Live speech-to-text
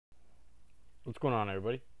What's going on,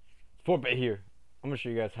 everybody? It's 4-Bit here. I'm gonna show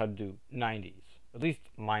you guys how to do 90s. At least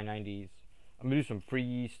my 90s. I'm gonna do some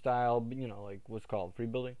freestyle, like what's called free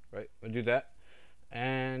building, right? I'm gonna do that.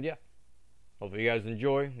 And yeah, hopefully you guys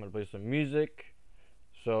enjoy. I'm gonna play some music.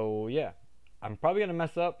 So yeah, I'm probably gonna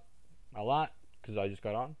mess up a lot because I just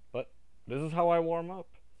got on, but this is how I warm up.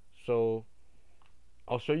 So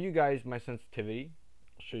I'll show you guys my sensitivity.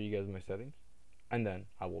 I'll show you guys my settings, and then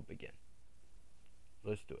I will begin.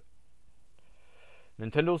 Let's do it.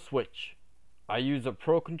 Nintendo Switch. I use a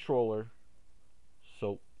Pro controller,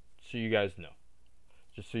 so you guys know.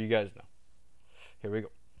 Just so you guys know. Here we go.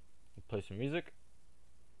 We'll play some music,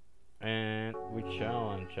 and we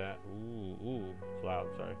challenge chat. Ooh, it's loud.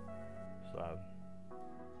 Sorry, it's loud.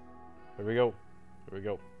 Here we go. Here we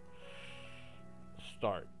go.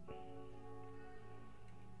 Start.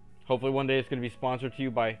 Hopefully one day it's gonna be sponsored to you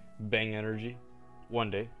by Bang Energy. One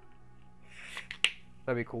day.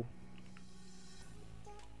 That'd be cool.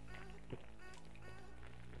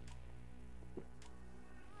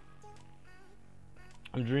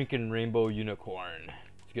 I'm drinking Rainbow Unicorn.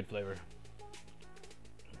 It's a good flavor.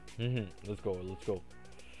 Let's go. Let's go.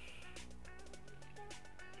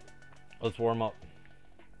 Let's warm up.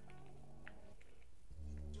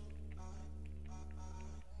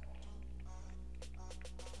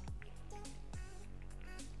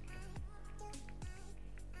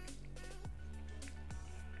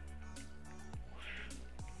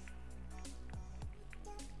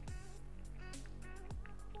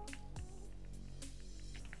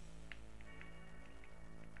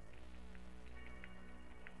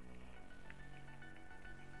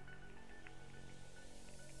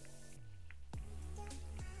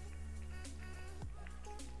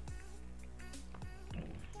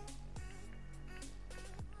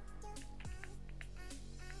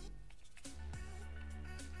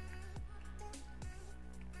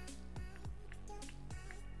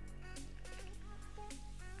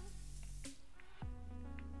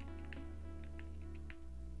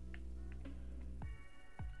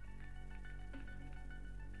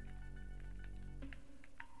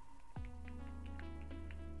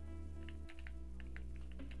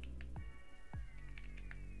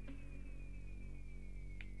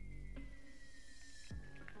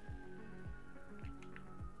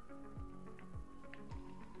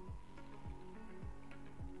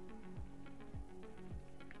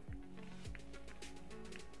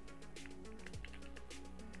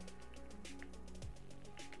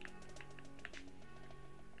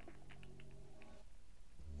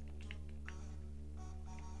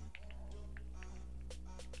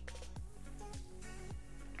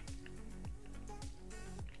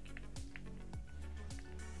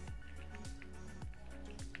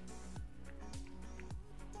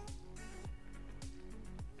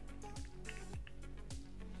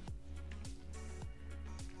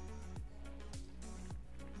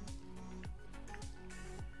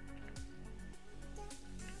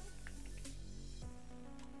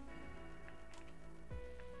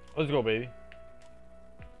 Let's go, baby.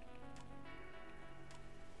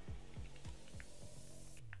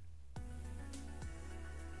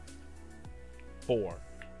 Four.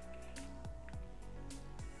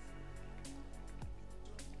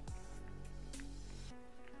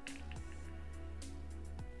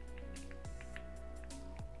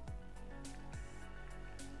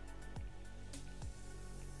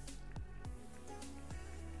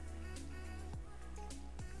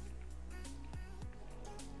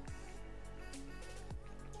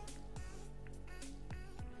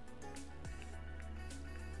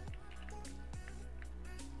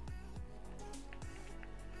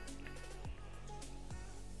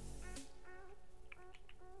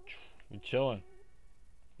 We chilling.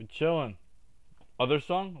 We chilling. Other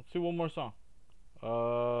song? Let's do one more song.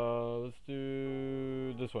 Let's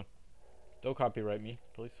do this one. Don't copyright me,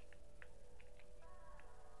 please.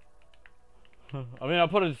 I mean, I'll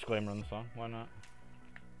put a disclaimer on the song. Why not?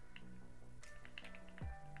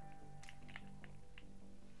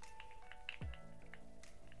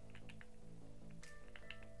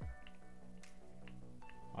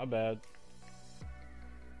 My bad.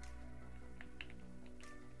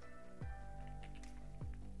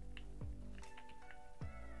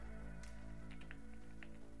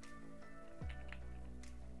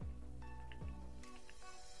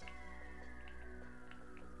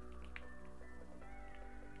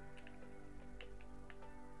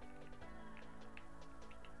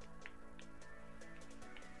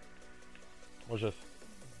 What's this?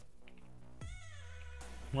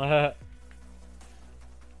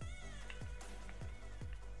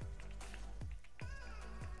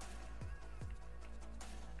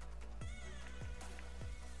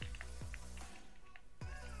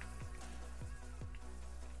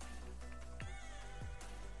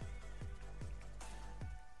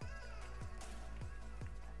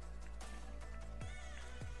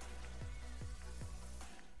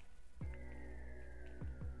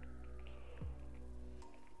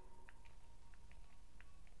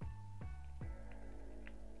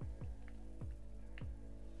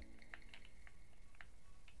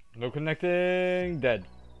 No connecting. Dead.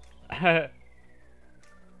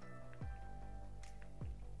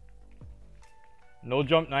 No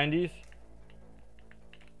jump 90s.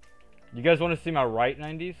 You guys want to see my right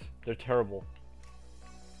 90s? They're terrible.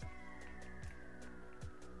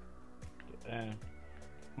 And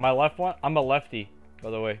my left one, I'm a lefty,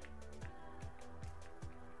 by the way.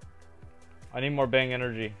 I need more bang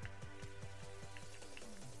energy.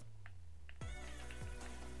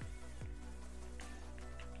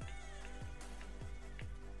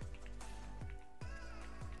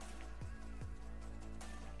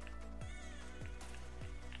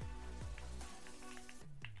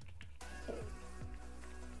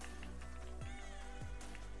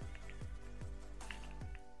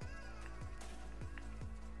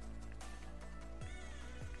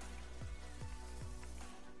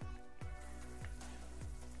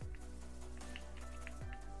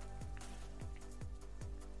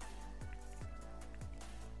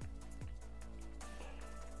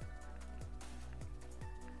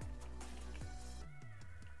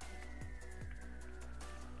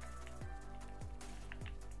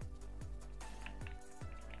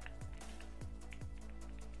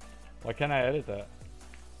 Why can't I edit that?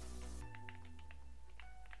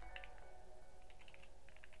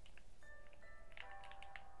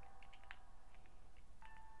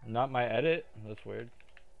 Not my edit? That's weird.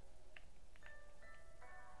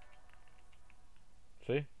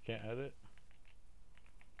 See? Can't edit.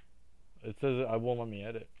 It says I won't let me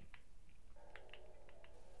edit.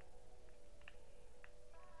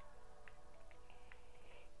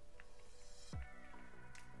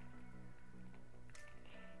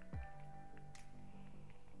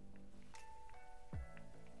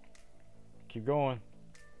 Keep going.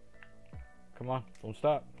 Come on, don't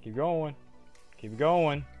stop. Keep going. Keep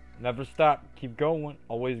going. Never stop. Keep going.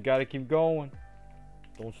 Always gotta keep going.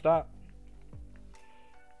 Don't stop.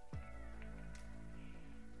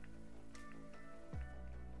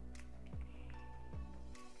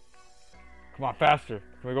 Come on, faster.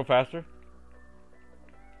 Can we go faster?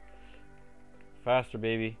 Faster,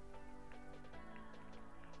 baby.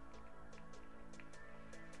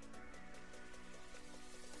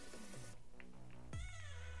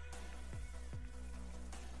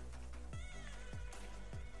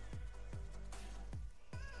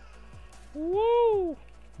 Woo!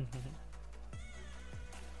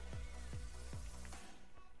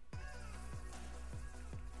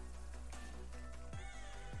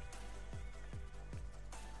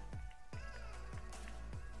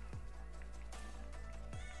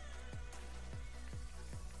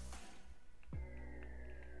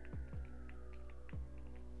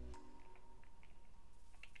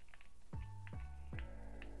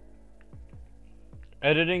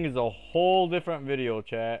 Editing is a whole different video,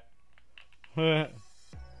 chat. I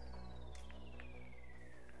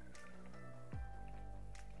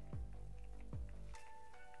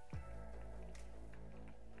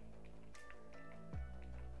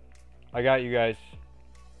got you guys.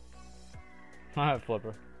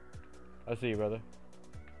 Flipper. I see you, brother.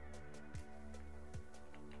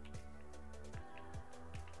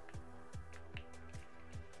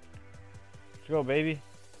 Let's go, baby.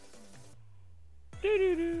 Doo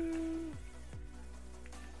doo doo.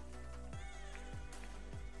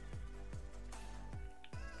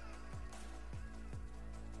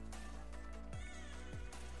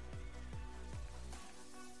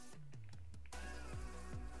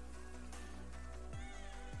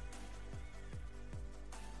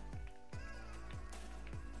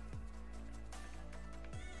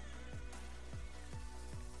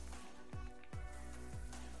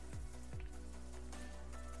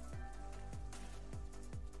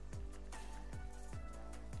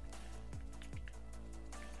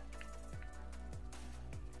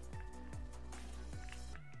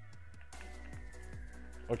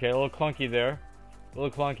 Okay, a little clunky there. A little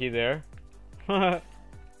clunky there. The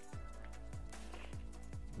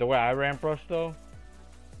way I ramp rush though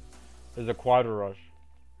is a quadra rush.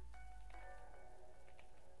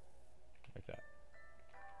 Like that.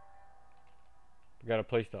 You gotta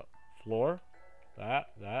place the floor. That.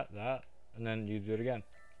 And then you do it again.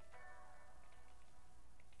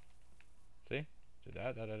 See? Do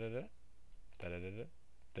that.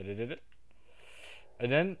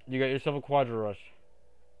 And then you got yourself a quadra rush.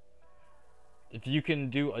 If you can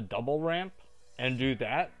do a double ramp and do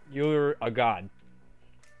that, you're a god.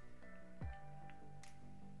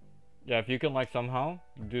 Yeah, if you can like somehow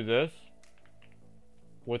do this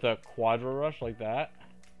with a quadra rush like that,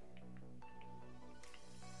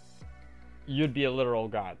 you'd be a literal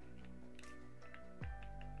god.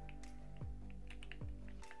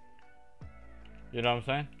 You know what I'm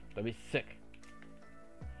saying? That'd be sick.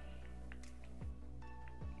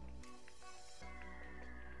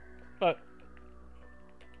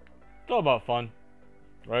 It's all about fun,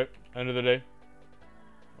 right? End of the day,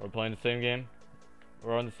 we're playing the same game.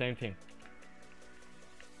 We're on the same team.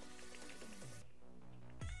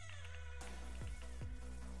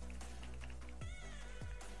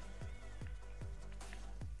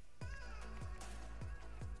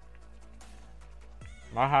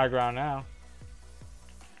 My high ground now.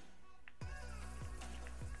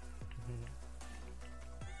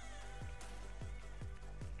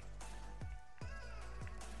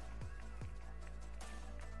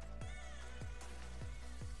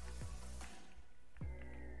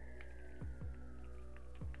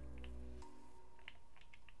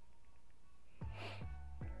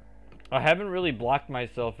 I haven't really blocked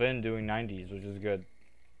myself in doing 90s, which is good.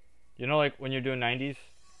 You know, like when you're doing 90s,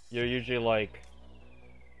 you're usually like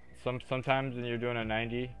sometimes when you're doing a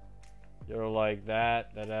 90, you're like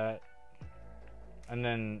that, and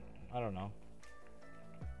then I don't know.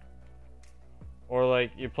 Or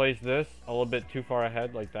like you place this a little bit too far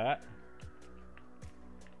ahead like that.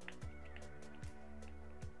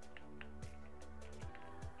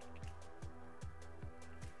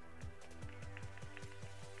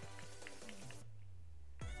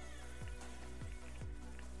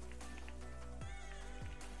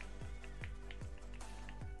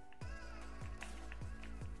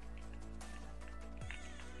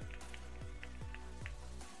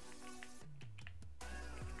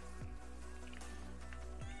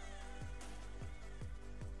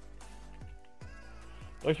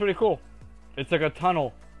 Looks pretty cool. It's like a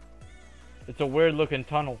tunnel. It's a weird looking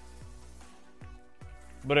tunnel.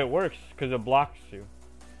 But it works because it blocks you.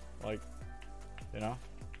 Like, you know,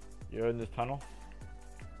 you're in this tunnel.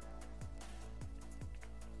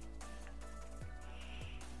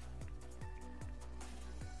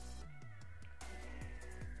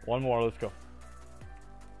 One more, let's go.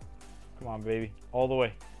 Come on, baby. All the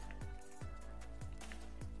way.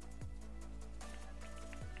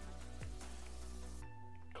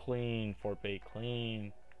 Clean, Fort Bay,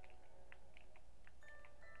 clean.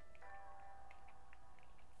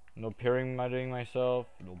 No parrying myself,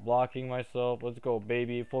 no blocking myself. Let's go,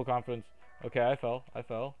 baby. Full confidence. Okay, I fell.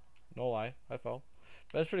 No lie, I fell.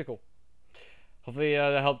 But that's pretty cool. Hopefully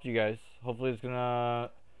that helped you guys. Hopefully it's gonna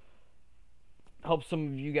help some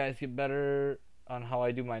of you guys get better on how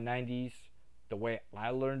I do my 90s. The way I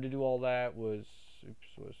learned to do all that was, oops,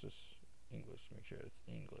 what's this? English. Make sure it's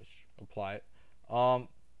English. Apply it.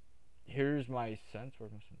 Here's my sense.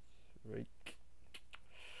 Where's my sense?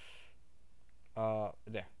 Right.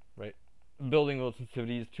 There. Right. Building load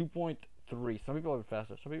sensitivity is 2.3. Some people have it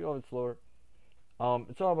faster. Some people have it slower.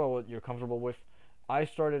 It's all about what you're comfortable with. I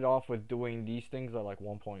started off with doing these things at like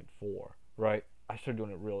 1.4. Right. I started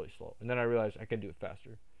doing it really slow, and then I realized I could do it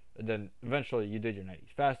faster. And then eventually you did your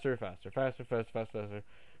 90s faster. And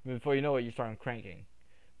before you know it, you start cranking.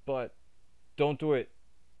 But don't do it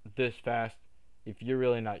this fast if you're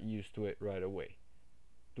really not used to it right away.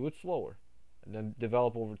 Do it slower, and then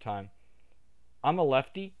develop over time. I'm a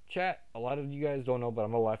lefty, chat. A lot of you guys don't know, but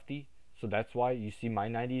I'm a lefty. So that's why you see my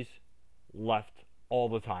 90s left all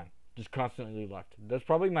the time. Just constantly left. That's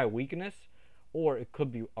probably my weakness, or it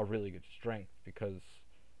could be a really good strength because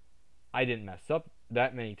I didn't mess up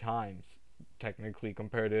that many times, technically,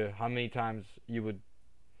 compared to how many times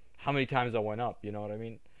I went up, you know what I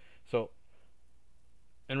mean? So,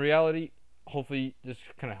 in reality, hopefully this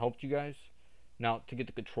kind of helped you guys. Now, to get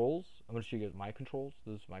the controls, I'm going to show you guys my controls.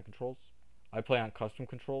 This is my controls. I play on custom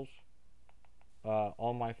controls.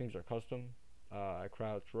 All my things are custom. I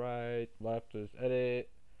crouch right, left is edit,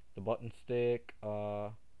 the button stick.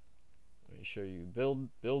 Let me show you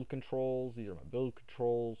build controls. These are my build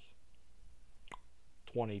controls.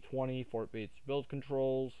 2020 Fort Bates build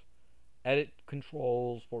controls. Edit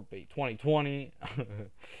controls Fort Bates 2020.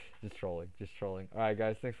 Just trolling. Alright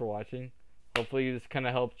guys, thanks for watching. Hopefully this kind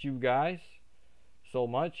of helped you guys so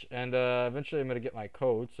much, and eventually I'm going to get my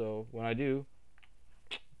code, so when I do,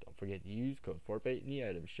 don't forget to use code FortBait in the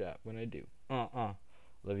item shop when I do.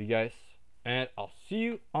 Love you guys, and I'll see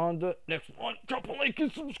you on the next one. Drop a like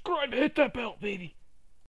and subscribe, hit that bell, baby.